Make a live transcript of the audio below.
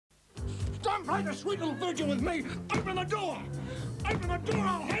Don't play the sweet little virgin with me! Open the door! Open the door,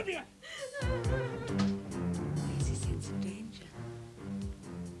 I'll have you! Easy sense of danger.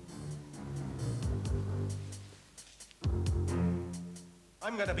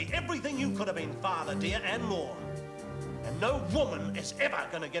 I'm gonna be everything you could have been, Father, dear, and more. And no woman is ever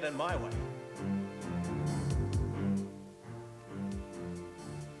gonna get in my way.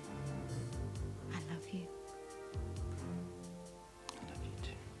 I love you. I love you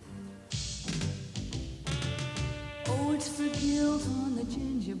too. Oh, it's the guilt on the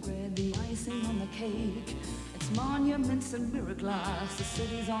gingerbread, the icing on the cake. It's monuments and mirror glass, the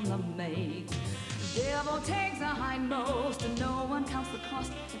city's on the make. The devil takes the hindmost and no one counts the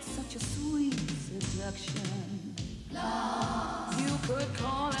cost. It's such a sweet seduction. Love. You could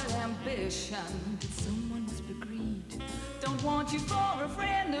call it ambition, but someone must be greed. Don't want you for a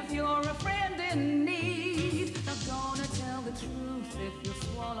friend if you're a friend in need. Not gonna tell the truth if you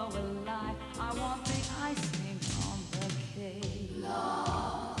swallow a lie. I want the icing on the cake.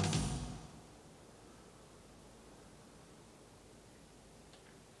 Love.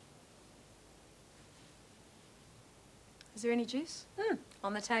 Is there any juice?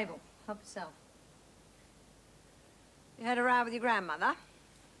 On the table. Help yourself. You had a row with your grandmother.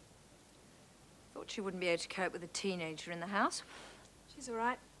 Thought she wouldn't be able to cope with a teenager in the house. She's all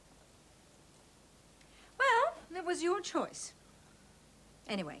right. Well, it was your choice.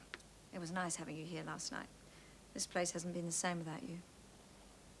 Anyway, it was nice having you here last night. This place hasn't been the same without you.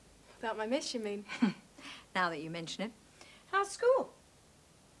 Without my mess, you mean? Now that you mention it. How's school?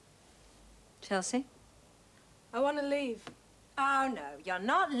 Chelsea? I want to leave. Oh, no, you're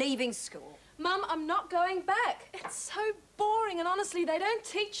not leaving school. Mum, I'm not going back. It's so boring, and honestly, they don't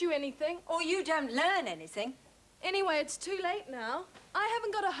teach you anything. Or you don't learn anything. Anyway, it's too late now. I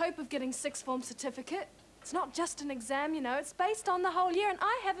haven't got a hope of getting sixth form certificate. It's not just an exam, you know. It's based on the whole year, and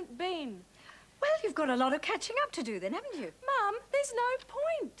I haven't been. Well, you've got a lot of catching up to do then, haven't you? Mum, there's no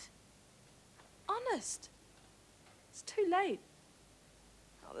point. Honest. It's too late.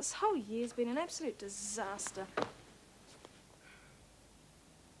 Oh, this whole year's been an absolute disaster.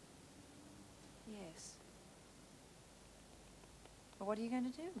 Yes. Well, what are you going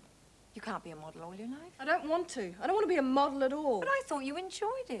to do? You can't be a model all your life. I don't want to. I don't want to be a model at all. But I thought you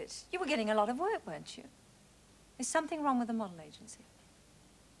enjoyed it. You were getting a lot of work, weren't you? Is something wrong with the model agency?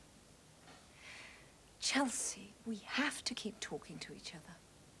 Chelsea, we have to keep talking to each other.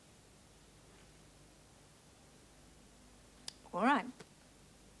 All right.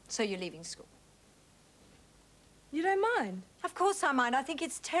 So you're leaving school? You don't mind? Of course I mind. I think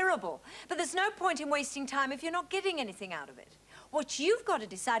it's terrible. But there's no point in wasting time if you're not getting anything out of it. What you've got to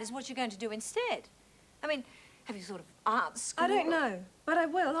decide is what you're going to do instead. I mean, have you thought of art school? I don't know, but I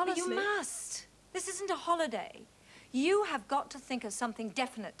will, honestly. But you must. This isn't a holiday. You have got to think of something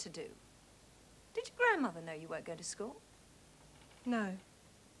definite to do. Did your grandmother know you weren't going to school? No.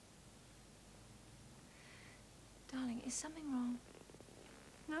 Darling, is something wrong?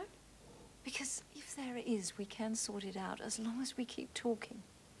 No? Because if there is, we can sort it out as long as we keep talking.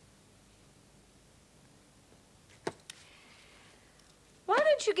 Why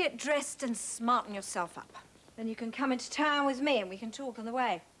don't you get dressed and smarten yourself up? Then you can come into town with me and we can talk on the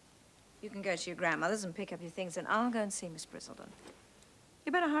way. You can go to your grandmother's and pick up your things and I'll go and see Miss Bristleton.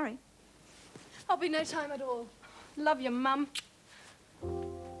 You better hurry. I'll be no time at all. Love you, Mum.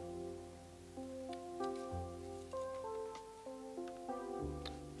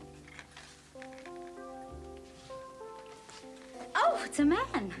 Oh, it's a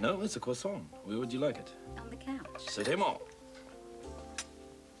man. No, it's a croissant. Where would you like it? On the couch. Certainement.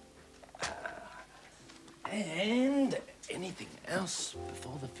 And anything else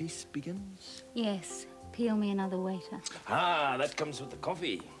before the feast begins? Yes. Peel me another waiter. Ah, that comes with the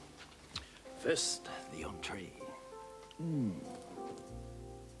coffee. First, the entree.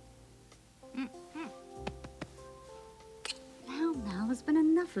 Now, there's been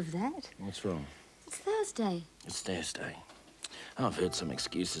enough of that. What's wrong? It's Thursday. It's Thursday. I've heard some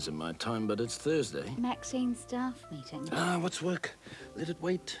excuses in my time, but it's Thursday. Maxine staff meeting. Ah, what's work? Let it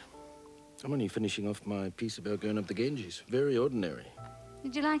wait. I'm only finishing off my piece about going up the Ganges. Very ordinary.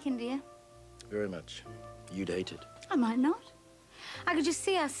 Did you like India? Very much. You'd hate it. I might not. I could just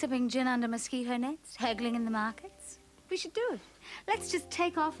see us sipping gin under mosquito nets, haggling in the markets. We should do it. Let's just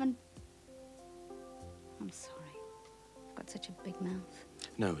take off and... I'm sorry. I've got such a big mouth.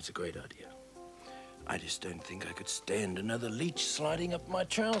 No, it's a great idea. I just don't think I could stand another leech sliding up my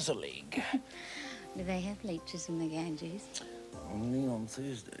trouser leg. Do they have leeches in the Ganges? Only on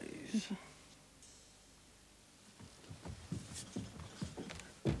Thursdays.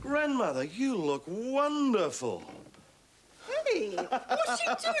 Grandmother, you look wonderful. Daddy! What's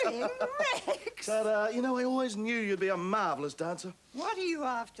you doing, Rex? But, you know, I always knew you'd be a marvellous dancer. What are you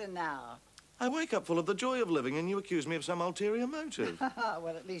after now? I wake up full of the joy of living and you accuse me of some ulterior motive.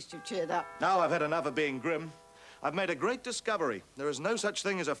 Well, at least you've cheered up. Now I've had enough of being grim. I've made a great discovery. There is no such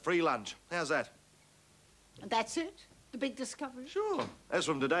thing as a free lunch. How's that? That's it? The big discovery? Sure. As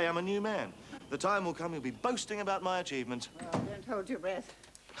from today, I'm a new man. The time will come you'll be boasting about my achievements. Well, don't hold your breath.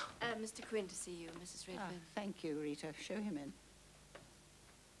 Mr. Quinn to see you, Mrs. Redfern. Oh, thank you, Rita. Show him in.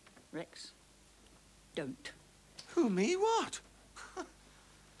 Rex, don't. Who, me? What?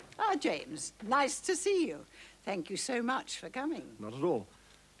 Ah, James, nice to see you. Thank you so much for coming. Not at all.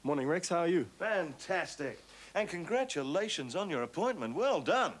 Morning, Rex. How are you? Fantastic. And congratulations on your appointment. Well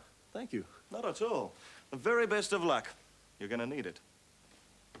done. Thank you. Not at all. The very best of luck. You're going to need it.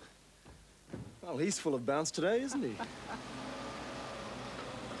 Well, he's full of bounce today, isn't he?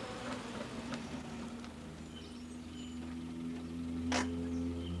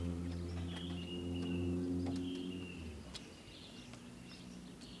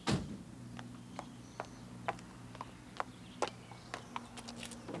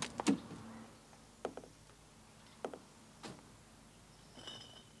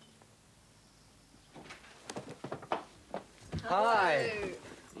 Hi.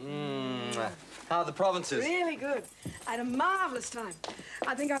 How are the provinces? Really good. I had a marvellous time.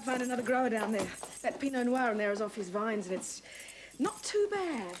 I think I found another grower down there. That Pinot Noir in there is off his vines, and it's not too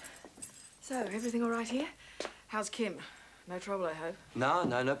bad. So, everything all right here? How's Kim? No trouble, I hope?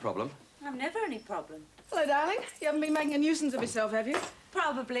 No problem. I've never any problem. Hello, darling. You haven't been making a nuisance of yourself, have you?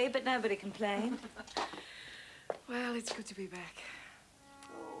 Probably, but nobody complained. Well, it's good to be back.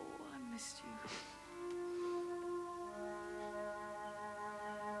 Oh, I missed you.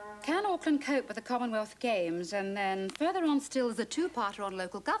 Can Auckland cope with the Commonwealth Games? And then further on still is a two-parter on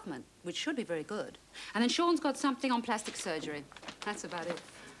local government, which should be very good. And then Sean's got something on plastic surgery. That's about it.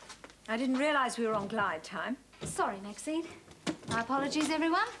 I didn't realise we were on glide time. Sorry, Maxine. My apologies,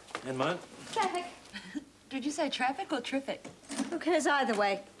 everyone. And mine? Traffic. Did you say traffic or terrific? Who cares either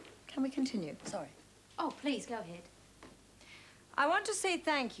way? Can we continue? Sorry. Oh, please, go ahead. I want to say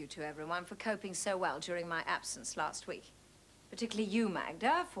thank you to everyone for coping so well during my absence last week. Particularly you,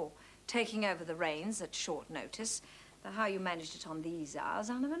 Magda, for taking over the reins at short notice. Though how you managed it on these hours,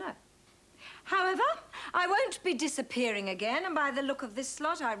 I'll never know. However, I won't be disappearing again, and by the look of this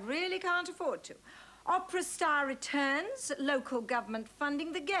lot, I really can't afford to. Opera star returns, local government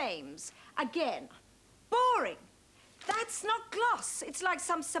funding the games. Again. Boring. That's not gloss. It's like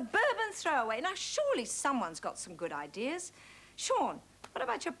some suburban throwaway. Now, surely someone's got some good ideas. Sean, what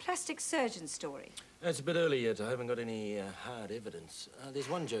about your plastic surgeon story? It's a bit early yet. I haven't got any hard evidence. There's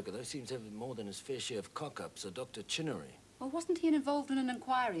one joker, though, seems to have more than his fair share of cock-ups, a Dr. Chinnery. Well, wasn't he involved in an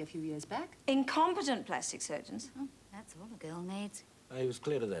inquiry a few years back? Incompetent plastic surgeons. Oh, that's all a girl needs. He was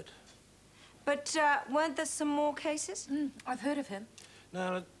clear of that. But weren't there some more cases? I've heard of him.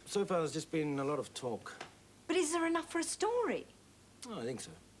 No, so far there's just been a lot of talk. But is there enough for a story? Oh, I think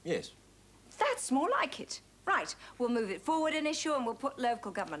so. Yes. That's more like it. Right, we'll move it forward an issue and we'll put local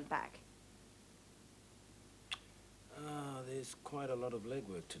government back. There's quite a lot of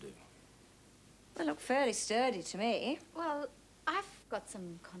legwork to do. They look fairly sturdy to me. Well, I've got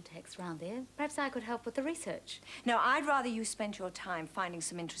some contacts round there. Perhaps I could help with the research. No, I'd rather you spent your time finding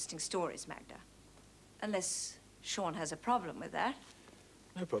some interesting stories, Magda. Unless Sean has a problem with that.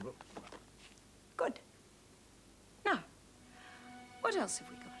 No problem. Good. Now, what else have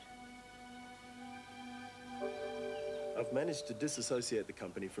we got? I've managed to disassociate the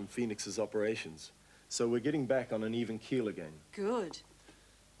company from Phoenix's operations, so we're getting back on an even keel again. Good.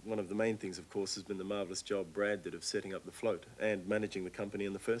 One of the main things, of course, has been the marvelous job Brad did of setting up the float and managing the company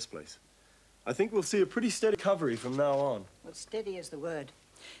in the first place. I think we'll see a pretty steady recovery from now on. Well, steady is the word.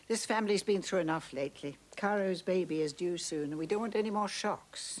 This family's been through enough lately. Caro's baby is due soon, and we don't want any more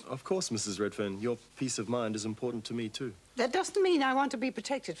shocks. Of course, Mrs. Redfern, your peace of mind is important to me, too. That doesn't mean I want to be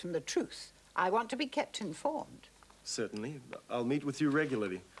protected from the truth. I want to be kept informed. Certainly. I'll meet with you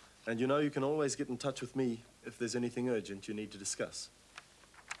regularly. And you know you can always get in touch with me if there's anything urgent you need to discuss.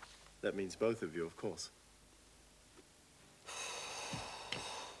 That means both of you, of course.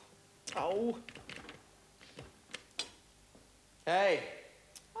 Oh. Hey.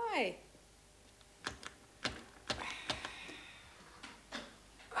 Hi.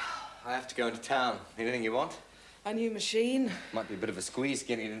 I have to go into town. Anything you want? A new machine. Might be a bit of a squeeze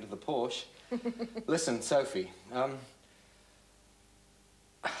getting it into the Porsche. Listen, Sophie,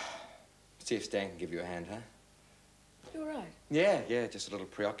 see if Stan can give you a hand, huh? You all right? Yeah, just a little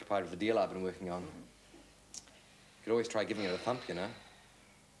preoccupied with the deal I've been working on. Could always try giving it a thump, you know.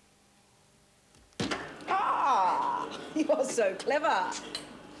 Ah! You're so clever.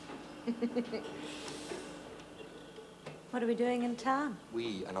 What are we doing in town?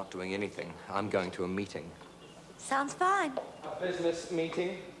 We are not doing anything. I'm going to a meeting. Sounds fine. A business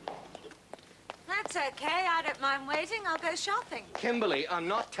meeting? That's okay. I don't mind waiting. I'll go shopping. Kimberly, I'm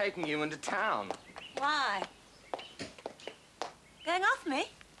not taking you into town. Why? Going off me?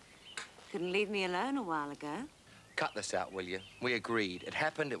 Couldn't leave me alone a while ago. Cut this out, will you? We agreed. It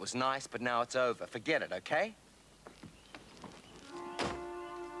happened, it was nice, but now it's over. Forget it, okay?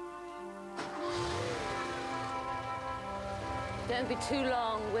 Don't be too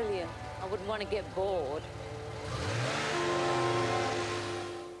long, will you? I wouldn't want to get bored.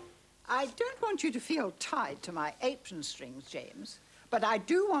 I don't want you to feel tied to my apron strings, James, but I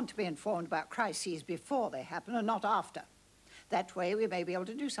do want to be informed about crises before they happen and not after. That way we may be able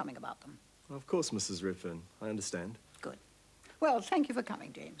to do something about them. Of course, Mrs. Redfern. I understand. Good. Well, thank you for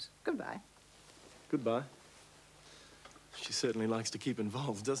coming, James. Goodbye. Goodbye. She certainly likes to keep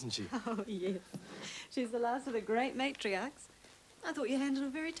involved, doesn't she? Oh, yes. She's the last of the great matriarchs. I thought you handled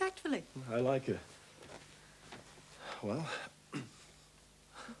her very tactfully. I like her. Well,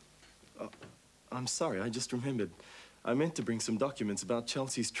 oh, I'm sorry, I just remembered. I meant to bring some documents about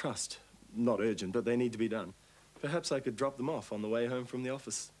Chelsea's trust. Not urgent, but they need to be done. Perhaps I could drop them off on the way home from the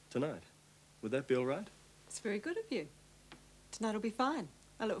office tonight. Would that be all right? It's very good of you. Tonight will be fine.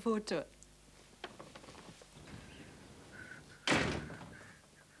 I look forward to it.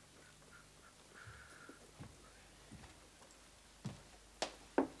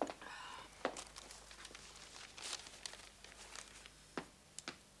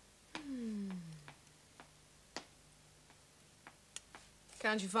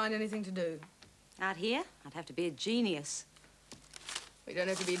 Can't you find anything to do? Out here, I'd have to be a genius. We don't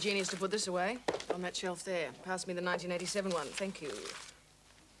have to be a genius to put this away. On that shelf there. Pass me the 1987 one. Thank you.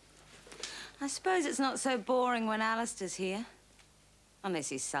 I suppose it's not so boring when Alistair's here. Unless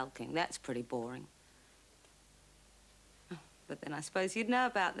he's sulking. That's pretty boring. Oh, but then I suppose you'd know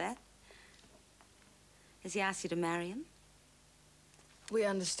about that. Has he asked you to marry him? We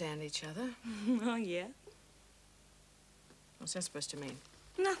understand each other. Oh, yeah? What's that supposed to mean?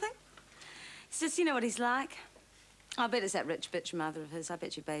 Nothing. It's just, you know what he's like. I bet it's that rich bitch mother of his. I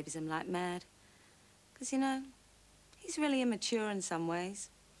bet you babies him like mad. Because, you know, he's really immature in some ways.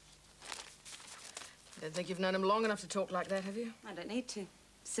 I don't think you've known him long enough to talk like that, have you? I don't need to.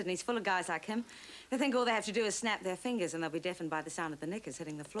 Sydney's full of guys like him. They think all they have to do is snap their fingers and they'll be deafened by the sound of the knickers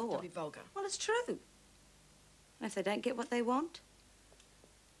hitting the floor. Don't be vulgar. Well, it's true. And if they don't get what they want,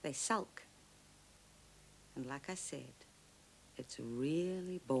 they sulk. And like I said, it's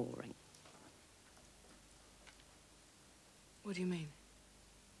really boring. What do you mean?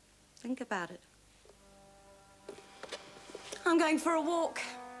 Think about it. I'm going for a walk.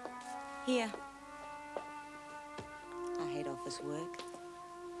 Here. I hate office work.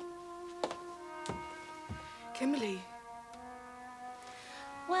 Kimberly.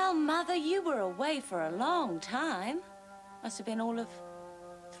 Well, Mother, you were away for a long time. Must have been all of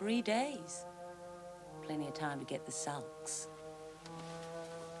 3 days. Plenty of time to get the sulks.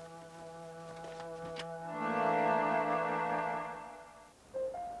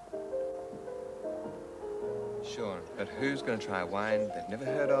 Sure, but who's going to try a wine they've never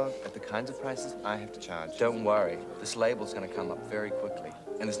heard of at the kinds of prices I have to charge? Don't worry. This label's going to come up very quickly.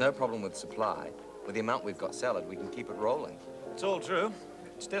 And there's no problem with supply. With the amount we've got salad, we can keep it rolling. It's all true.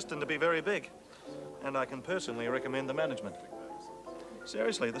 It's destined to be very big. And I can personally recommend the management.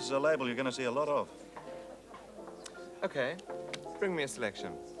 Seriously, this is a label you're going to see a lot of. Okay, bring me a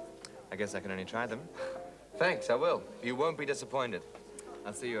selection. I guess I can only try them. Thanks, I will. You won't be disappointed.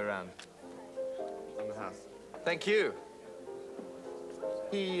 I'll see you around. On the house. Thank you.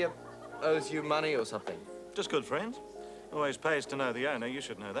 He owes you money or something? Just good friends. Always pays to know the owner. You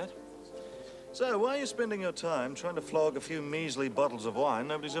should know that. So, why are you spending your time trying to flog a few measly bottles of wine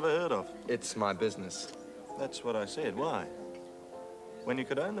nobody's ever heard of? It's my business. That's what I said. Why? When you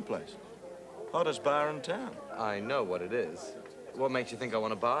could own the place. Hottest bar in town. I know what it is. What makes you think I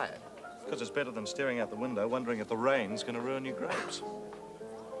want to buy it? Because it's better than staring out the window wondering if the rain's going to ruin your grapes.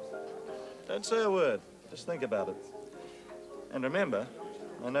 Don't say a word. Just think about it. And remember,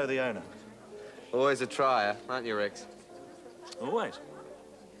 I know the owner. Always a trier, aren't you, Rex? Always.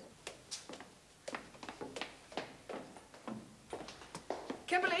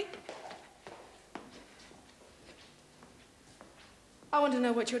 Kimberly? I want to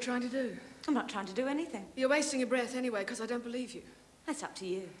know what you're trying to do. I'm not trying to do anything. You're wasting your breath anyway, because I don't believe you. That's up to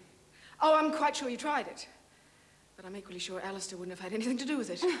you. Oh, I'm quite sure you tried it. But I'm equally sure Alistair wouldn't have had anything to do with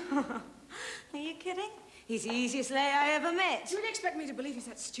it. Are you kidding? He's the easiest lay I ever met. You really expect me to believe he's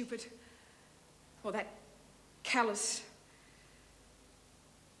that stupid? Or that callous?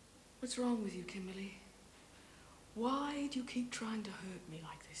 What's wrong with you, Kimberly? Why do you keep trying to hurt me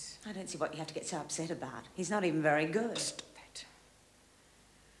like this? I don't see what you have to get so upset about. He's not even very good. Stop that.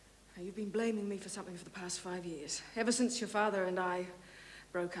 Now, you've been blaming me for something for the past 5 years. Ever since your father and I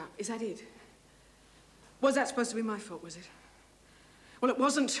broke up. Is that it? Was that supposed to be my fault, was it? Well, it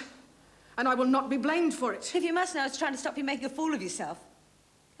wasn't. And I will not be blamed for it. If you must know, it's trying to stop you making a fool of yourself.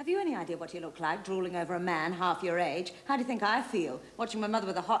 Have you any idea what you look like, drooling over a man half your age? How do you think I feel, watching my mother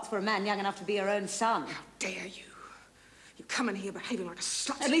with the hots for a man young enough to be her own son? How dare you? You come in here behaving like a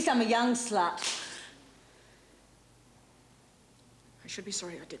slut. At least I'm a young slut. I should be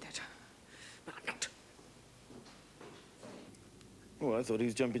sorry I did that, but I'm not. Oh, I thought he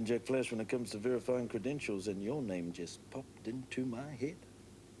was jumping Jack Flash when it comes to verifying credentials, and your name just popped into my head.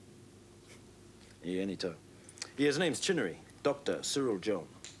 Yeah, anytime. Yeah, his name's Chinnery, Dr. Cyril John.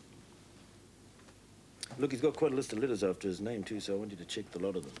 Look, he's got quite a list of letters after his name, too, so I want you to check the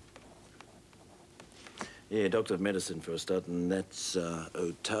lot of them. Yeah, Doctor of Medicine for a start, and that's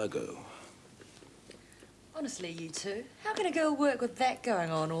Otago. Honestly, you two, how can a girl work with that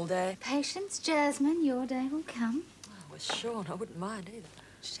going on all day? Patience, Jasmine, your day will come. Oh, with Sean, I wouldn't mind either.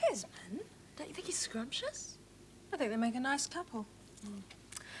 Jasmine? Don't you think he's scrumptious? I think they make a nice couple.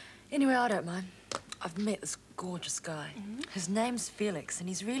 Anyway, I don't mind. I've met this gorgeous guy. His name's Felix, and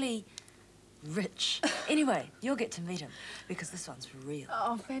he's really rich. Anyway, you'll get to meet him, because this one's real.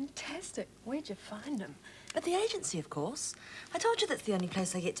 Oh, fantastic. Where'd you find him? At the agency, of course. I told you that's the only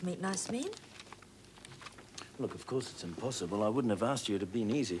place I get to meet nice men. Look, of course it's impossible. I wouldn't have asked you. It'd have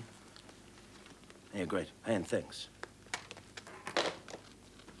been easy. Yeah, great. And thanks.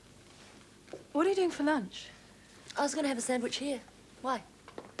 What are you doing for lunch? I was going to have a sandwich here. Why?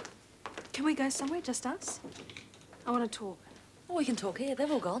 Can we go somewhere, just us? I want to talk. Oh, we can talk here. They've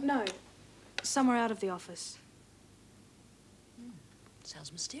all gone. No. Somewhere out of the office.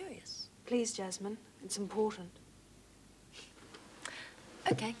 Sounds mysterious. Please, Jasmine. It's important.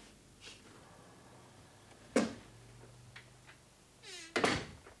 Okay.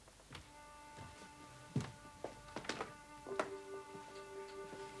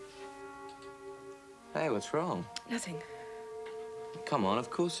 Hey, what's wrong? Nothing. Come on, of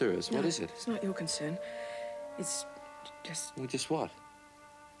course there is. No, What is it? It's not your concern. It's just... Well, just what?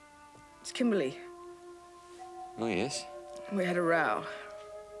 It's Kimberly. Oh, yes? We had a row.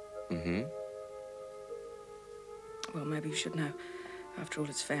 Mm-hmm. Well, maybe you should know. After all,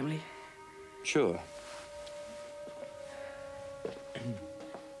 it's family. Sure.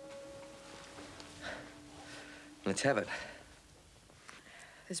 Let's have it.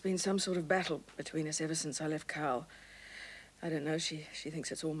 There's been some sort of battle between us ever since I left Carl. I don't know. She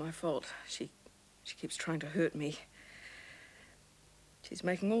thinks it's all my fault. She keeps trying to hurt me. She's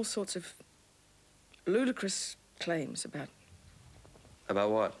making all sorts of ludicrous claims about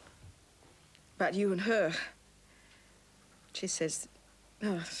About what? you and her. She says,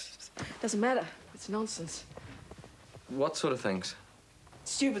 no, it doesn't matter. It's nonsense. What sort of things?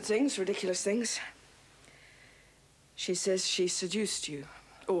 Stupid things, ridiculous things. She says she seduced you,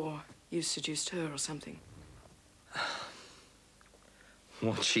 or you seduced her or something.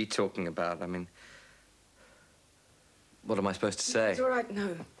 What's she talking about? I mean, what am I supposed to say? It's all right,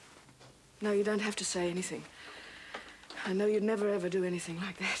 no. No, you don't have to say anything. I know you'd never, ever do anything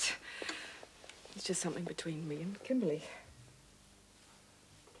like that. It's just something between me and Kimberly.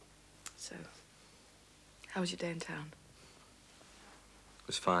 So, how was your day in town? It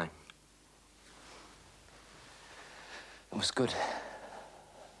was fine. It was good.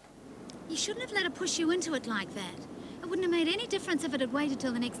 You shouldn't have let her push you into it like that. It wouldn't have made any difference if it had waited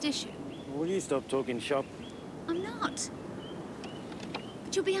till the next issue. Will you stop talking shop? I'm not.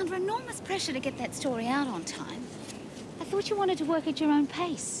 But you'll be under enormous pressure to get that story out on time. I thought you wanted to work at your own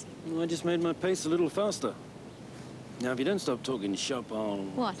pace. Well, I just made my pace a little faster. Now, if you don't stop talking shop, I'll...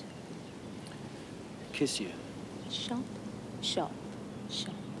 What? kiss you. Shop, shop,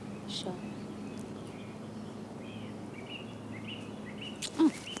 shop, shop. Oh,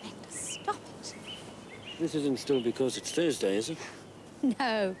 Magda, stop it. This isn't still because it's Thursday, is it?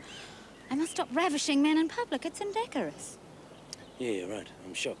 No. I must stop ravishing men in public. It's indecorous. Yeah, you're right.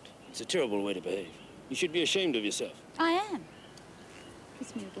 I'm shocked. It's a terrible way to behave. You should be ashamed of yourself. I am.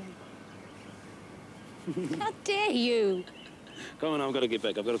 Kiss me again. How dare you? Come on, I've got to get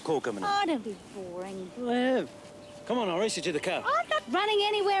back. I've got a call coming in. Oh, don't be boring. I have. Come on, I'll race you to the car. I'm not running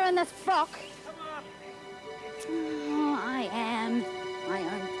anywhere in this frock. Oh, I am. My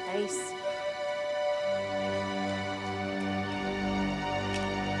own pace.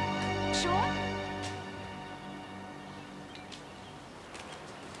 Sean?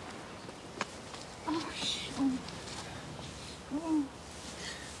 Oh, Sean. Oh.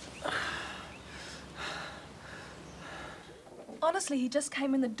 honestly, he just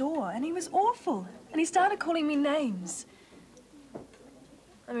came in the door and he was awful. And he started calling me names.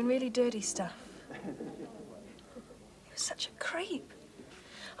 I mean, really dirty stuff. He was such a creep.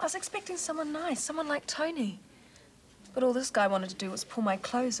 I was expecting someone nice, someone like Tony. But all this guy wanted to do was pull my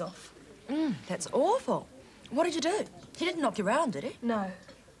clothes off. That's awful. What did you do? He didn't knock you around, did he? No.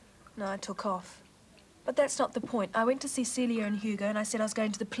 No, I took off. But that's not the point. I went to see Celia and Hugo and I said I was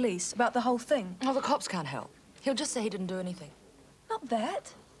going to the police about the whole thing. Oh, the cops can't help. He'll just say he didn't do anything. Not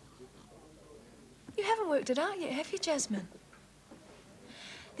that. You haven't worked it out yet, have you, Jasmine?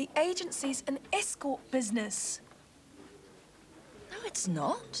 The agency's an escort business. No, it's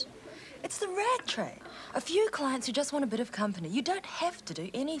not. It's the rag trade. A few clients who just want a bit of company. You don't have to do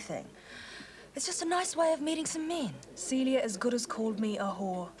anything. It's just a nice way of meeting some men. Celia as good as called me a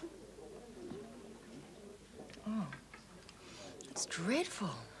whore. Oh. That's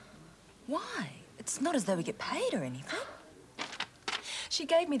dreadful. Why? It's not as though we get paid or anything. She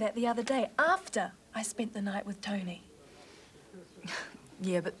gave me that the other day, after I spent the night with Tony.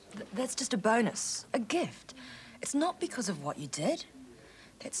 Yeah, but that's just a bonus, a gift. It's not because of what you did.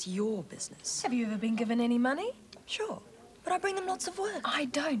 That's your business. Have you ever been given any money? Sure, but I bring them lots of work. I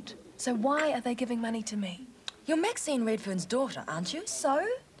don't. So why are they giving money to me? You're Maxine Redfern's daughter, aren't you? So?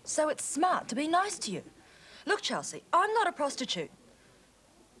 So it's smart to be nice to you. Look, Chelsea, I'm not a prostitute.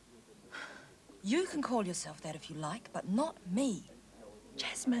 You can call yourself that if you like, but not me.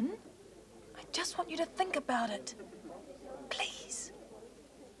 Jasmine, I just want you to think about it. Please.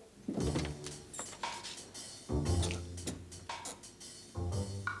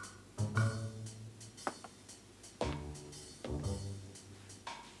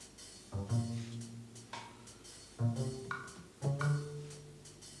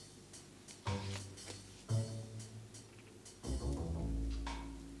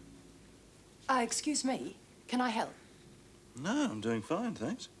 Excuse me, can I help? No, I'm doing fine,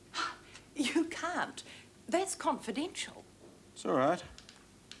 thanks. You can't. That's confidential. It's all right.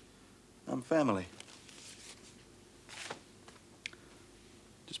 I'm family.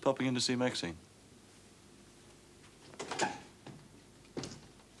 Just popping in to see Maxine. Hasn't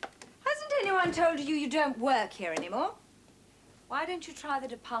anyone told you you don't work here anymore? Why don't you try the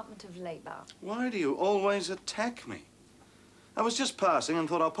Department of Labor? Why do you always attack me? I was just passing and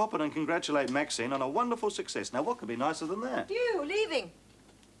thought I'll pop in and congratulate Maxine on a wonderful success. Now, what could be nicer than that? You, leaving.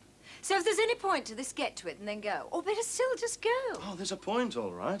 So if there's any point to this, get to it and then go. Or better still, just go. Oh, there's a point,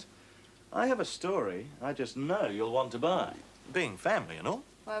 all right. I have a story I just know you'll want to buy. Being family and all.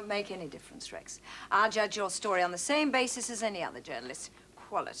 Won't make any difference, Rex. I'll judge your story on the same basis as any other journalist.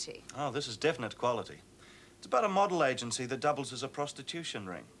 Quality. Oh, this is definite quality. It's about a model agency that doubles as a prostitution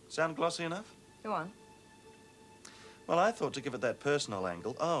ring. Sound glossy enough? Go on. Well, I thought to give it that personal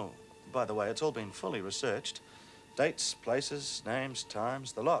angle. Oh, by the way, it's all been fully researched. Dates, places, names,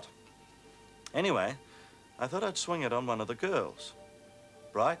 times, the lot. Anyway, I thought I'd swing it on one of the girls.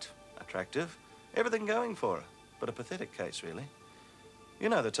 Bright, attractive, everything going for her. But a pathetic case, really. You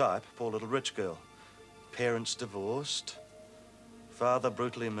know the type, poor little rich girl. Parents divorced. Father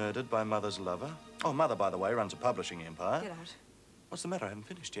brutally murdered by mother's lover. Oh, mother, by the way, runs a publishing empire. Get out. What's the matter? I haven't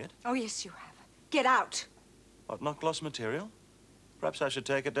finished yet. Oh, yes, you have. Get out. What, not gloss material? Perhaps I should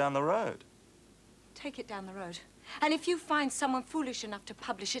take it down the road. Take it down the road. And if you find someone foolish enough to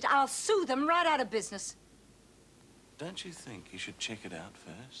publish it, I'll sue them right out of business. Don't you think you should check it out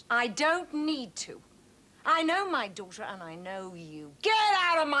first? I don't need to. I know my daughter and I know you. Get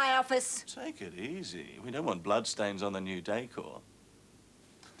out of my office! Take it easy. We don't want bloodstains on the new decor.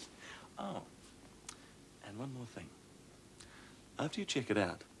 Oh, and one more thing. After you check it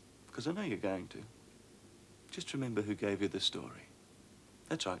out, because I know you're going to, just remember who gave you the story.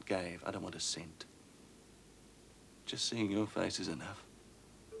 That's right, gave. I don't want a cent. Just seeing your face is enough.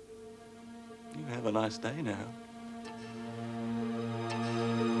 You have a nice day now.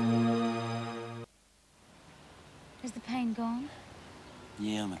 Is the pain gone?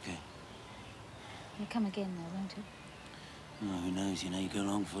 Yeah, I'm okay. It'll come again, though, won't it? Oh, who knows? You know, you go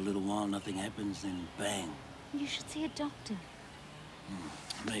along for a little while, nothing happens, then bang. You should see a doctor.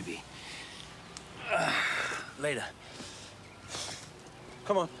 Maybe. Later.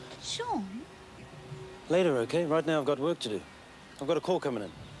 Come on. Sean? Later, okay? Right now I've got work to do. I've got a call coming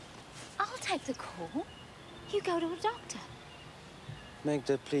in. I'll take the call. You go to a doctor.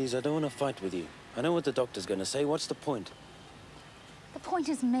 Magda, please, I don't want to fight with you. I know what the doctor's going to say. What's the point? The point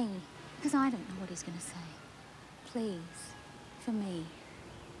is me, because I don't know what he's going to say. Please, for me,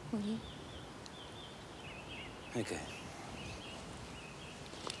 will you? Okay.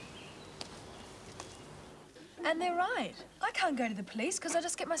 And they're right. I can't go to the police because I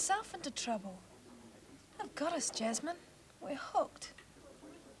just get myself into trouble. I've got us, Jasmine. We're hooked.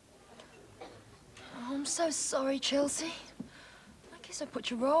 Oh, I'm so sorry, Chelsea. I guess I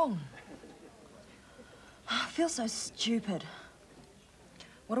put you wrong. I feel so stupid.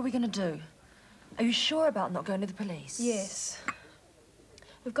 What are we going to do? Are you sure about not going to the police? Yes.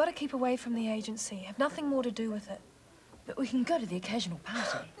 We've got to keep away from the agency. Have nothing more to do with it. But we can go to the occasional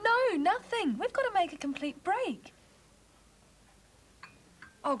party. No, nothing. We've got to make a complete break.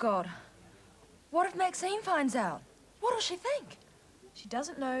 Oh, God. What if Maxine finds out? What'll she think? She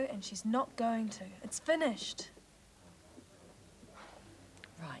doesn't know, and she's not going to. It's finished.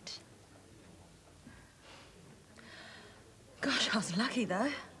 Right. Gosh, I was lucky, though.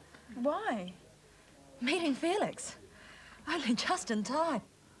 Why? Meeting Felix. Only just in time.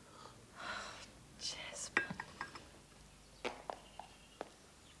 Jasmine.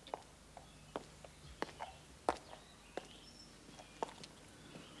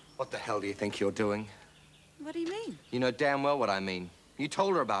 What the hell do you think you're doing? What do you mean? You know damn well what I mean. You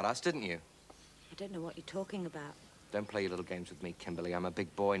told her about us, didn't you? I don't know what you're talking about. Don't play your little games with me, Kimberly. I'm a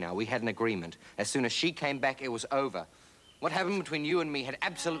big boy now. We had an agreement. As soon as she came back, it was over. What happened between you and me had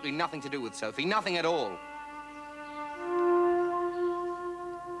absolutely nothing to do with Sophie. Nothing at all.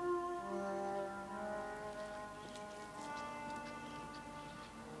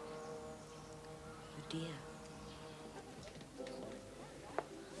 Oh, dear.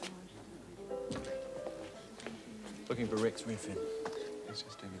 Looking for Rex Redfern. He's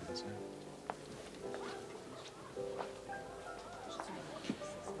just doing it,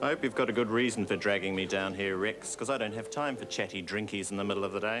 I hope you've got a good reason for dragging me down here, Rex, because I don't have time for chatty drinkies in the middle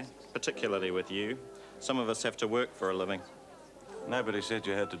of the day, particularly with you. Some of us have to work for a living. Nobody said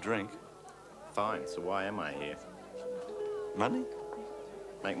you had to drink. Fine, so why am I here? Money?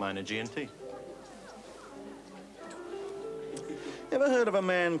 Make mine a G&T. Ever heard of a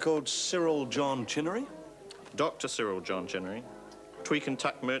man called Cyril John Chinnery? Dr. Cyril John Chinnery. Tweak and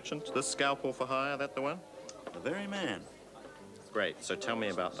tuck merchant, this scalpel for hire, that the one? The very man. Great, so tell me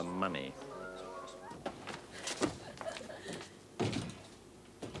about the money.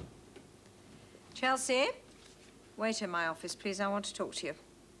 Chelsea, wait in my office, please. I want to talk to you.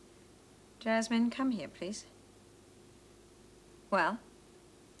 Jasmine, come here, please. Well?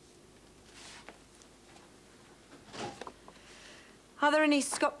 Are there any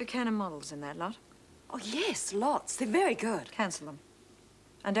Scott Buchanan models in that lot? Oh, yes, lots. They're very good. Cancel them.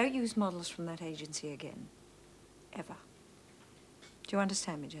 And don't use models from that agency again. Ever. Do you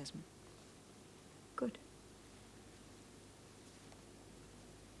understand me, Jasmine? Good.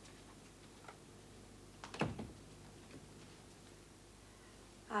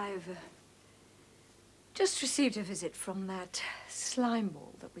 I've just received a visit from that slime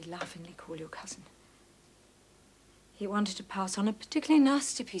ball that we laughingly call your cousin. He wanted to pass on a particularly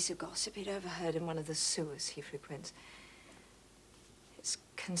nasty piece of gossip he'd overheard in one of the sewers he frequents. It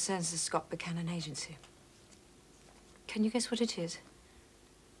concerns the Scott Buchanan agency. Can you guess what it is?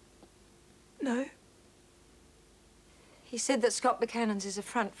 No. He said that Scott Buchanan's is a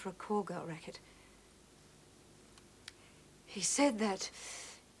front for a call girl racket. He said that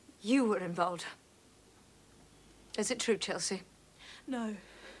you were involved. Is it true, Chelsea? No.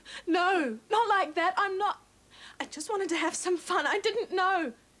 No, not like that. I'm not. I just wanted to have some fun. I didn't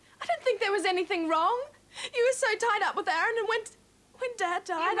know. I didn't think there was anything wrong. You were so tied up with Aaron, and when Dad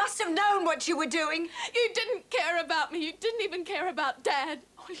died... You must have known what you were doing. You didn't care about me. You didn't even care about Dad.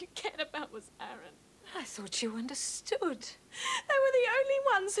 All you cared about was Aaron. I thought you understood. They were the only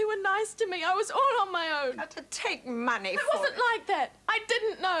ones who were nice to me. I was all on my own. To take money It for wasn't like that. I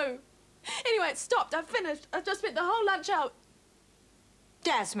didn't know. Anyway, it stopped. I finished. I just spent the whole lunch out.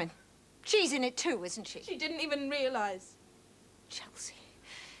 Jasmine, she's in it too, isn't she? She didn't even realise. Chelsea,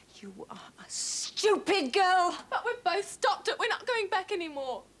 you are a stupid girl. But we've both stopped it. We're not going back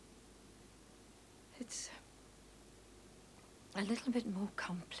anymore. It's a little bit more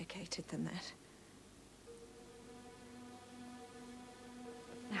complicated than that.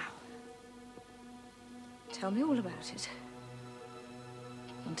 Now, tell me all about it.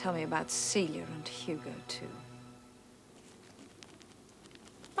 And tell me about Celia and Hugo, too.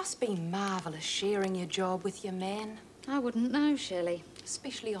 Must be marvellous sharing your job with your man. I wouldn't know, Shirley.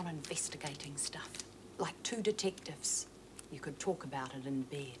 Especially on investigating stuff. Like two detectives. You could talk about it in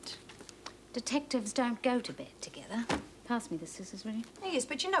bed. Detectives don't go to bed together. Pass me the scissors, will you? Yes,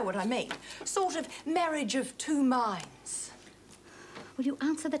 but you know what I mean. Sort of marriage of two minds. Will you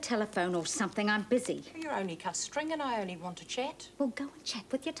answer the telephone or something? I'm busy. You're only cut string and I only want to chat. Well, go and chat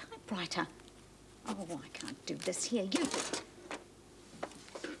with your typewriter. Oh, I can't do this here. You do it.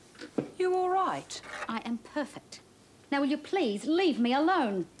 You all right? I am perfect. Now, will you please leave me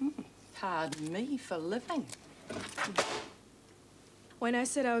alone? Pardon me for living. When I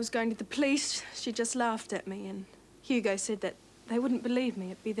said I was going to the police, she just laughed at me, and Hugo said that they wouldn't believe me.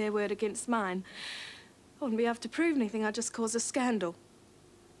 It'd be their word against mine. I wouldn't be able to prove anything. I'd just cause a scandal.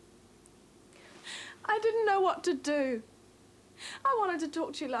 I didn't know what to do. I wanted to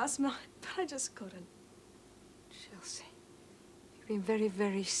talk to you last night, but I just couldn't. Chelsea, you've been very,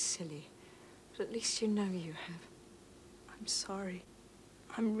 very silly. But at least you know you have. I'm sorry.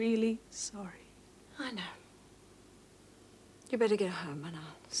 I'm really sorry. I know. You better get home, and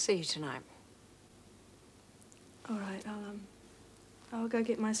I'll see you tonight. All right, I'll go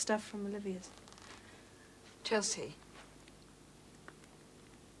get my stuff from Olivia's. Chelsea,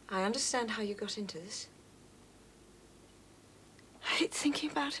 I understand how you got into this. I hate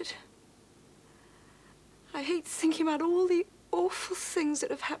thinking about it. I hate thinking about all the awful things that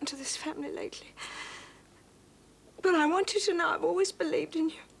have happened to this family lately. But I want you to know I've always believed in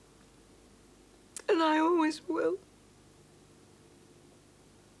you. And I always will.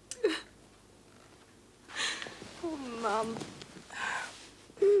 Oh, Mum.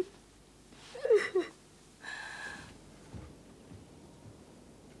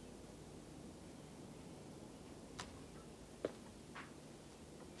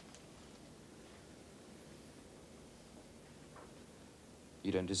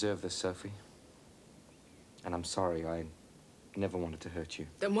 You don't deserve this, Sophie. And I'm sorry, I never wanted to hurt you.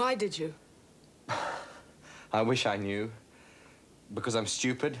 Then why did you? I wish I knew. Because I'm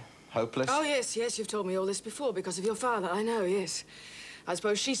stupid, hopeless. Oh, yes, yes, you've told me all this before because of your father. I know, yes. I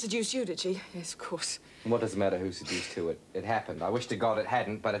suppose she seduced you, did she? Yes, of course. What does it matter who seduced who? It happened. I wish to God it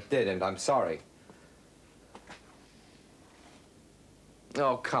hadn't, but it did, and I'm sorry.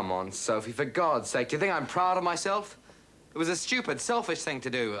 Oh, come on, Sophie, for God's sake. Do you think I'm proud of myself? It was a stupid, selfish thing to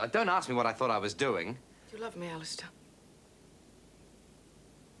do. Don't ask me what I thought I was doing. You love me, Alistair.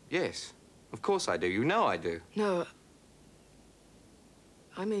 Yes, of course I do. You know I do. No.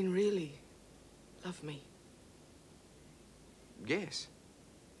 I mean, really, love me. Yes.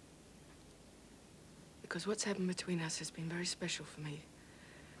 Because what's happened between us has been very special for me.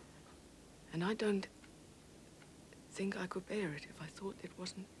 And I don't think I could bear it if I thought it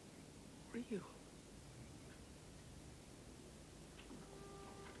wasn't real.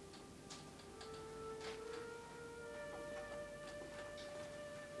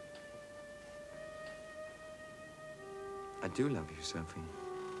 I do love you, Sophie.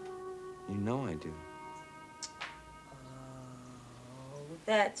 You know I do.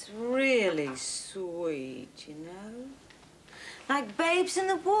 That's really sweet, you know? Like babes in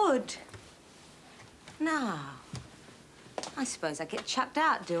the wood. Now, I suppose I get chucked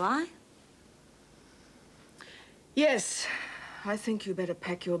out, do I? Yes. I think you better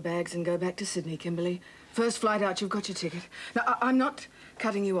pack your bags and go back to Sydney, Kimberly. First flight out, you've got your ticket. Now, I'm not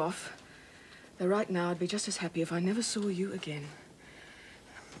cutting you off. Though right now, I'd be just as happy if I never saw you again.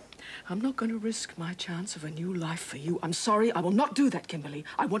 I'm not going to risk my chance of a new life for you. I'm sorry, I will not do that, Kimberly.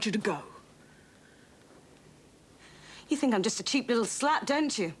 I want you to go. You think I'm just a cheap little slut,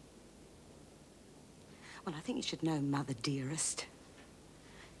 don't you? Well, I think you should know, Mother dearest.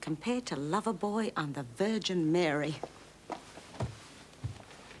 Compared to Loverboy, I'm the Virgin Mary.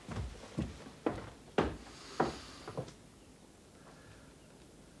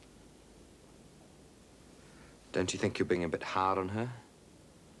 Don't you think you're being a bit hard on her?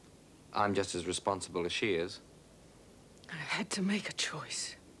 I'm just as responsible as she is. I had to make a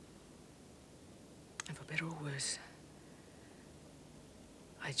choice. And for better or worse,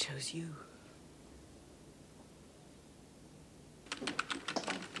 I chose you.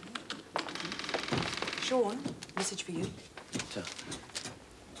 Sean, message for you. So,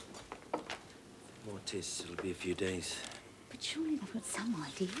 more tests. It'll be a few days. But surely they've got some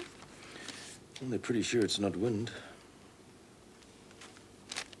idea. Well, they're pretty sure it's not wind.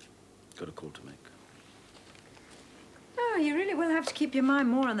 Got a call to make. Oh, you really will have to keep your mind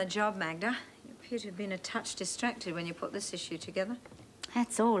more on the job, Magda. You appear to have been a touch distracted when you put this issue together.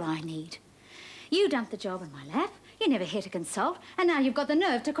 That's all I need. You dumped the job in my lap, you never here to consult, and now you've got the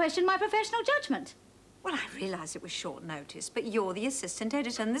nerve to question my professional judgment. Well, I realise it was short notice, but you're the assistant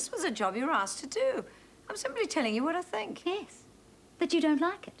editor, and this was a job you were asked to do. I'm simply telling you what I think. Yes, but you don't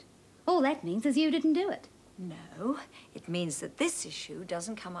like it. All that means is you didn't do it. No, it means that this issue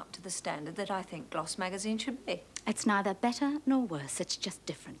doesn't come up to the standard that I think Gloss magazine should be. It's neither better nor worse, it's just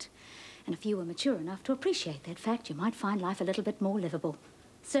different. And if you were mature enough to appreciate that fact, you might find life a little bit more livable.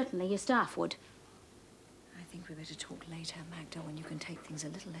 Certainly your staff would. I think we better talk later, Magda, when you can take things a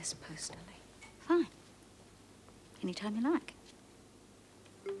little less personally. Fine. Anytime you like.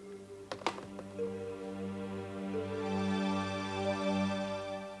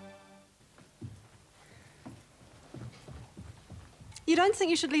 You don't think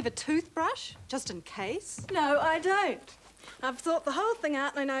you should leave a toothbrush, just in case? No, I don't. I've thought the whole thing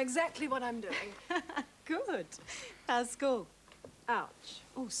out and I know exactly what I'm doing. Good. How's school? Ouch.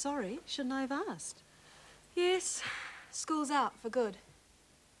 Oh, sorry. Shouldn't I have asked? Yes, school's out for good.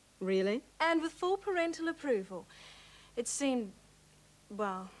 Really? And with full parental approval. It seemed,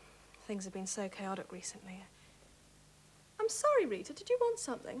 well, things have been so chaotic recently. I'm sorry, Rita. Did you want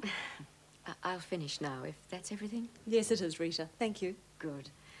something? I'll finish now, if that's everything. Yes, it is, Rita. Thank you.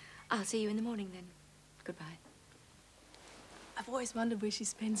 Good. I'll see you in the morning, then. Goodbye. I've always wondered where she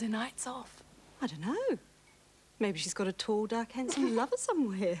spends her nights off. I don't know. Maybe she's got a tall, dark, handsome lover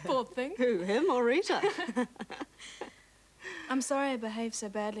somewhere. Poor thing. Who, him or Rita? I'm sorry I behaved so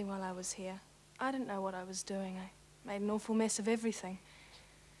badly while I was here. I didn't know what I was doing. I made an awful mess of everything.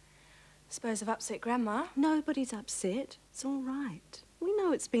 Suppose I've upset Grandma. Nobody's upset. It's all right. We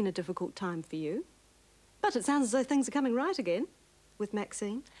know it's been a difficult time for you. But it sounds as though things are coming right again. With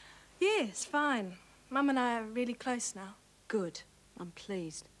Maxine. Yes, fine. Mum and I are really close now. Good. I'm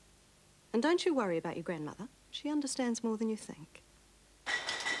pleased. And don't you worry about your grandmother. She understands more than you think.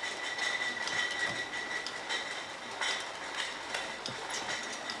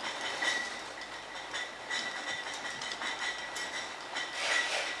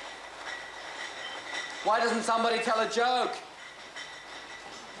 Why doesn't somebody tell a joke?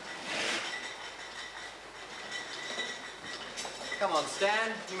 Come on,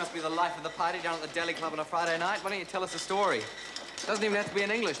 Stan. You must be the life of the party down at the deli club on a Friday night. Why don't you tell us a story? Doesn't even have to be in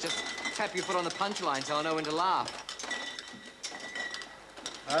English. Just tap your foot on the punchline so I know when to laugh.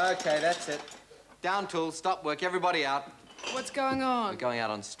 Okay, that's it. Down tools, stop work, everybody out. What's going on? We're going out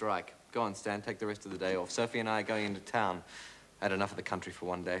on strike. Go on, Stan, take the rest of the day off. Sophie and I are going into town. I had enough of the country for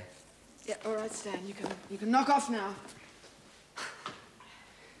one day. Yeah, all right, Stan. You can knock off now.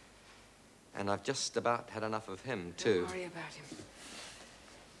 And I've just about had enough of him, too. Don't worry about him.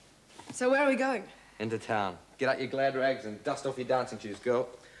 So where are we going? Into town. Get out your glad rags and dust off your dancing shoes, girl.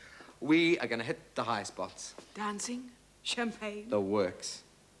 We are going to hit the high spots. Dancing? Champagne? The works.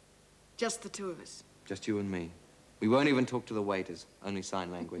 Just the two of us. Just you and me. We won't even talk to the waiters. Only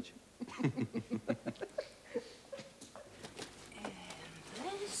sign language.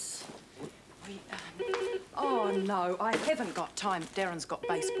 Oh, no, I haven't got time. Darren's got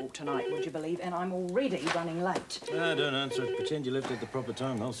baseball tonight, would you believe? And I'm already running late. Ah, don't answer it. Pretend you left at the proper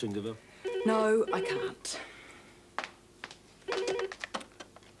time. I'll soon give up. No, I can't.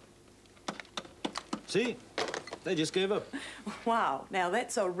 See? They just gave up. Wow, now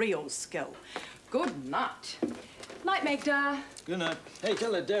that's a real skill. Good night. Night, Magda. Good night. Hey,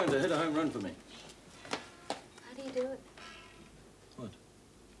 tell that Darren to hit a home run for me. How do you do it? What?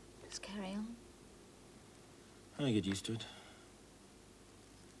 Just carry on. I get used to it.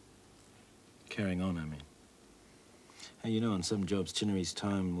 Carrying on, I mean. Hey, you know, on some jobs, Chinnery's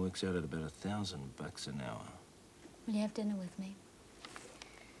time works out at about $1,000 an hour. Will you have dinner with me?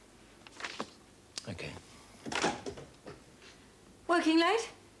 Okay. Working late?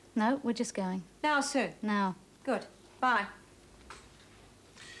 No, we're just going. Now, soon? Now. Good. Bye.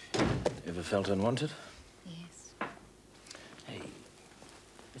 Ever felt unwanted? Yes. Hey,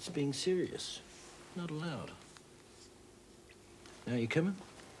 it's being serious. Not allowed. Now, you coming?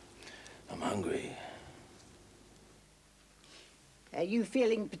 I'm hungry. Are you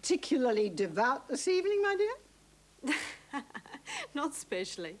feeling particularly devout this evening, my dear? Not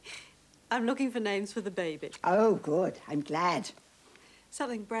especially. I'm looking for names for the baby. Oh, good. I'm glad.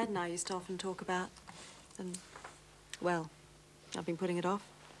 Something Brad and I used to often talk about. And, well, I've been putting it off.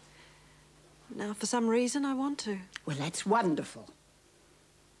 Now, for some reason, I want to. Well, that's wonderful.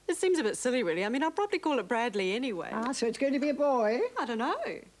 It seems a bit silly, really. I mean, I'll probably call it Bradley anyway. Ah, so it's going to be a boy? I don't know.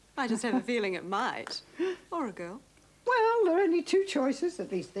 I just have a feeling it might. Or a girl. Well, there are only two choices.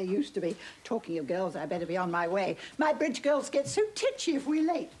 At least there used to be. Talking of girls, I better be on my way. My bridge girls get so titchy if we're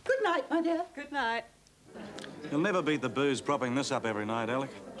late. Good night, my dear. Good night. You'll never beat the booze propping this up every night, Alec.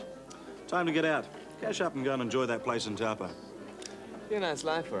 Time to get out. Cash up and go and enjoy that place in Taupo. Be a nice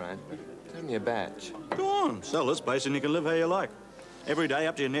life, all right. Tell me a badge. Go on, sell this place and you can live how you like. Every day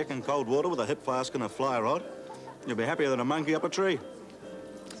up to your neck in cold water with a hip flask and a fly rod. You'll be happier than a monkey up a tree.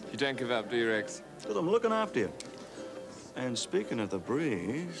 You don't give up, do you, Rex? Because I'm looking after you. And speaking of the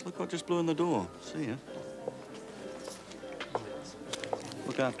breeze, look what just blew in the door. See ya.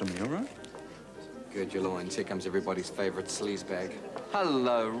 Look after me, all right? Gird your loins. Here comes everybody's favourite sleazebag.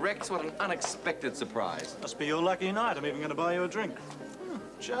 Hello, Rex. What an unexpected surprise. Must be your lucky night. I'm even going to buy you a drink.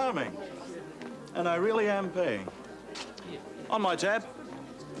 Charming. And I really am paying. On my tab.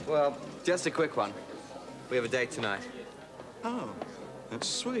 Well, just a quick one. We have a date tonight. Oh, that's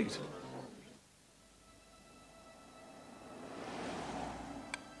sweet.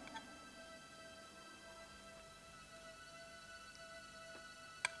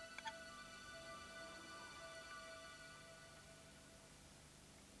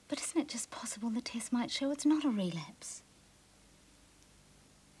 Isn't it just possible the test might show it's not a relapse?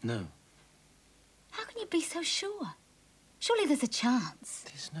 No. How can you be so sure? Surely there's a chance.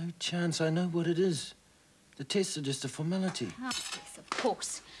 There's no chance. I know what it is. The tests are just a formality. Ah, yes, of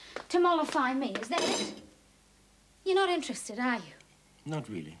course. To mollify me, is that it? You're not interested, are you? Not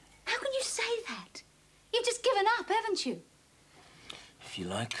really. How can you say that? You've just given up, haven't you? If you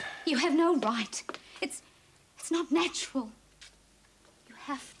like. You have no right. It's not natural. You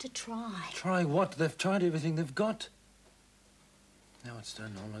have to try. Try what? They've tried everything they've got. Now it's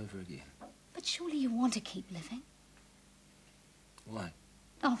done all over again. But surely you want to keep living. Why?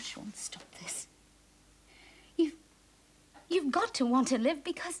 Oh, Sean, stop this. You've got to want to live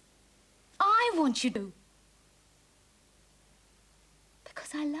because I want you to.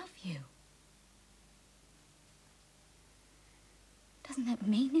 Because I love you. Doesn't that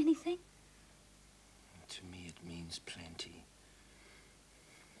mean anything? To me, it means plenty.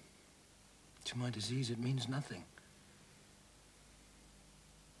 To my disease, it means nothing.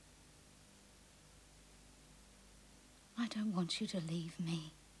 I don't want you to leave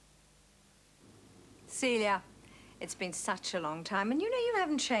me. Celia, it's been such a long time, and you know you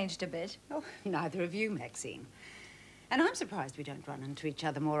haven't changed a bit. Oh, neither of you, Maxine. And I'm surprised we don't run into each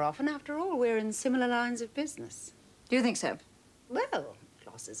other more often. After all, we're in similar lines of business. Do you think so? Well,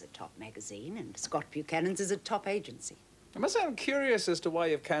 Gloss is a top magazine, and Scott Buchanan's is a top agency. I must say I'm curious as to why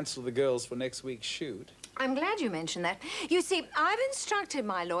you've cancelled the girls for next week's shoot. I'm glad you mentioned that. You see, I've instructed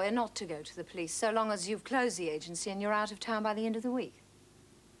my lawyer not to go to the police so long as you've closed the agency and you're out of town by the end of the week.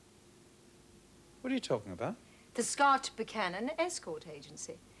 What are you talking about? The Scott Buchanan escort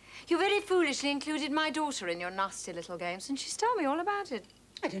agency. You very foolishly included my daughter in your nasty little games, and she's told me all about it.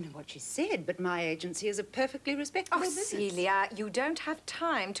 I don't know what she said, but my agency is a perfectly respectable business. Celia, you don't have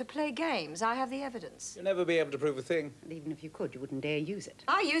time to play games. I have the evidence. You'll never be able to prove a thing. And even if you could, you wouldn't dare use it.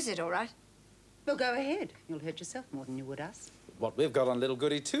 I use it, all right. Well, go ahead. You'll hurt yourself more than you would us. What we've got on Little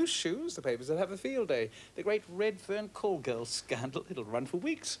Goody Two-Shoes, the papers will have a field day. The great Redfern call girl scandal, it'll run for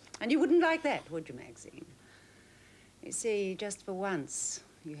weeks. And you wouldn't like that, would you, Maxine? You see, just for once,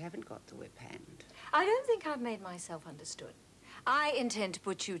 you haven't got the whip hand. I don't think I've made myself understood. I intend to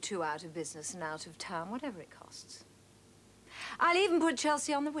put you two out of business and out of town, whatever it costs. I'll even put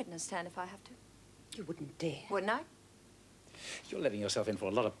Chelsea on the witness stand if I have to. You wouldn't dare. Wouldn't I? You're letting yourself in for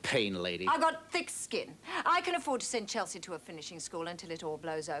a lot of pain, lady. I got thick skin. I can afford to send Chelsea to a finishing school until it all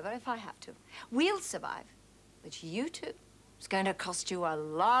blows over if I have to. We'll survive. But you two, it's going to cost you a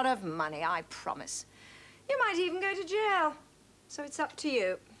lot of money, I promise. You might even go to jail. So it's up to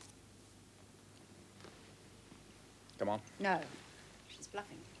you. Come on. No, she's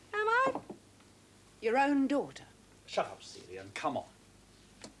bluffing. Am I? Your own daughter. Shut up, Celia, and come on.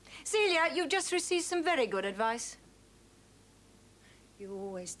 Celia, you've just received some very good advice. You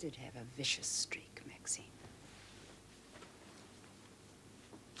always did have a vicious streak, Maxine.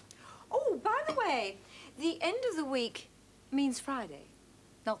 Oh, by the way, the end of the week means Friday,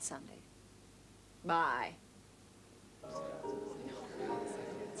 not Sunday. Bye.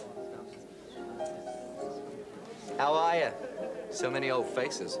 How are you? So many old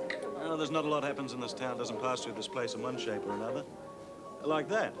faces. Well, there's not a lot happens in this town doesn't pass through this place in one shape or another. Like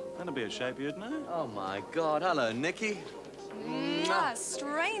that. That'd be a shape you'd know. Oh, my God. Hello, Nikki. Mwah,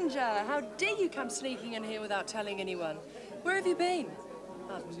 stranger! How dare you come sneaking in here without telling anyone? Where have you been?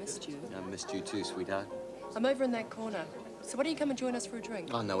 I've missed you. I missed you too, sweetheart. I'm over in that corner. So why don't you come and join us for a drink?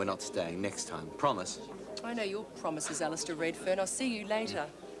 Oh, no, we're not staying. Next time. Promise. I know your promises, Alistair Redfern. I'll see you later.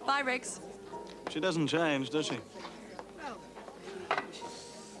 Bye, Rex. She doesn't change, does she?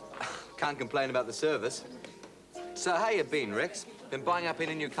 Can't complain about the service. So, how you been, Rex? Been buying up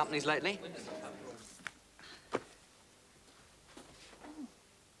any new companies lately?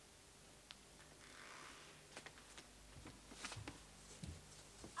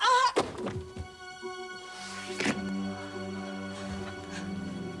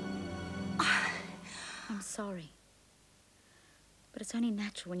 I'm sorry. But it's only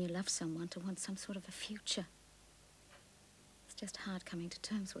natural when you love someone to want some sort of a future. It's just hard coming to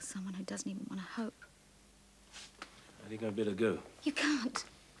terms with someone who doesn't even want to hope. I think I'd better go. You can't.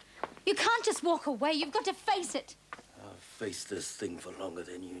 You can't just walk away. You've got to face it. I've faced this thing for longer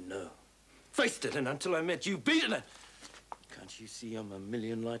than you know. Faced it, and until I met you, beaten it. Can't you see I'm a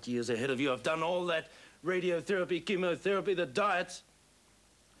million light years ahead of you? I've done all that radiotherapy, chemotherapy, the diets.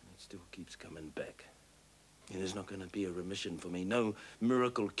 And it still keeps coming back. And there's not going to be a remission for me. No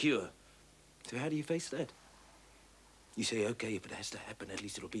miracle cure. So how do you face that? You say, okay, if it has to happen, at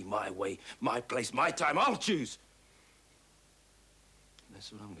least it'll be my way, my place, my time. I'll choose. And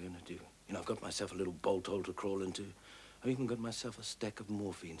that's what I'm going to do. You know, I've got myself a little bolt hole to crawl into. I've even got myself a stack of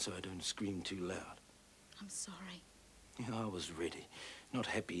morphine so I don't scream too loud. I'm sorry. Yeah, I was ready. Not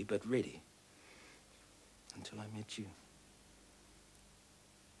happy, but ready. Until I met you.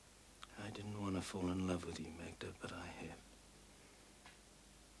 I didn't want to fall in love with you, Magda, but I have.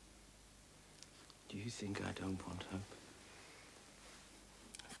 Do you think I don't want hope?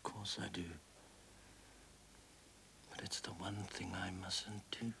 Of course I do. But it's the one thing I mustn't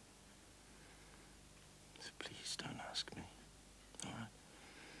do. So please don't ask me, all right?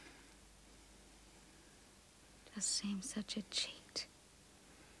 It does seem such a cheat.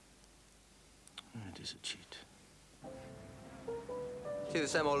 It is a cheat. See the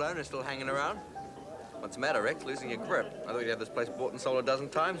same old owner still hanging around? What's the matter, Rex? Losing your grip? I thought you'd have this place bought and sold a dozen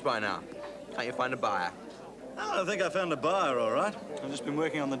times by now. Can't you find a buyer? Oh, I think I found a buyer, all right. I've just been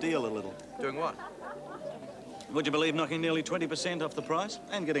working on the deal a little. Doing what? Would you believe knocking nearly 20% off the price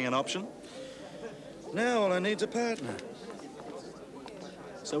and getting an option? Now all I need's a partner.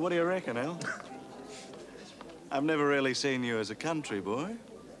 So what do you reckon, Al? I've never really seen you as a country boy.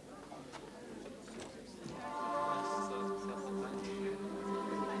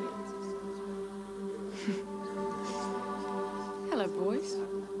 Hello, boys.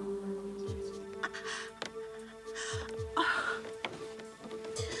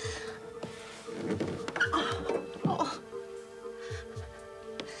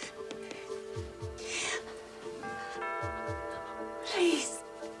 Please,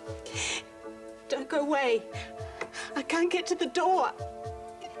 don't go away. I can't get to the door.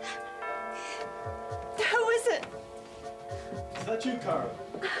 Who is it? Is that you, Cara?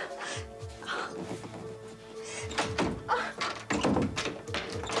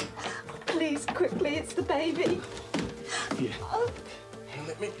 Please, quickly, it's the baby. Here.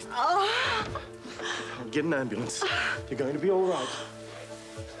 Let me. Oh. I'll get an ambulance. You're going to be all right.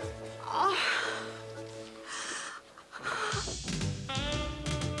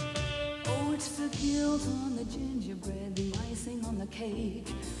 Oh, it's the guilt on the gingerbread, the icing on the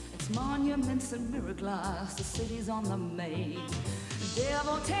cake. It's monuments and mirror glass, the city's on the make. The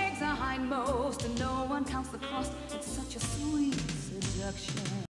devil takes a hindmost and no one counts the cost. It's such a sweet seduction.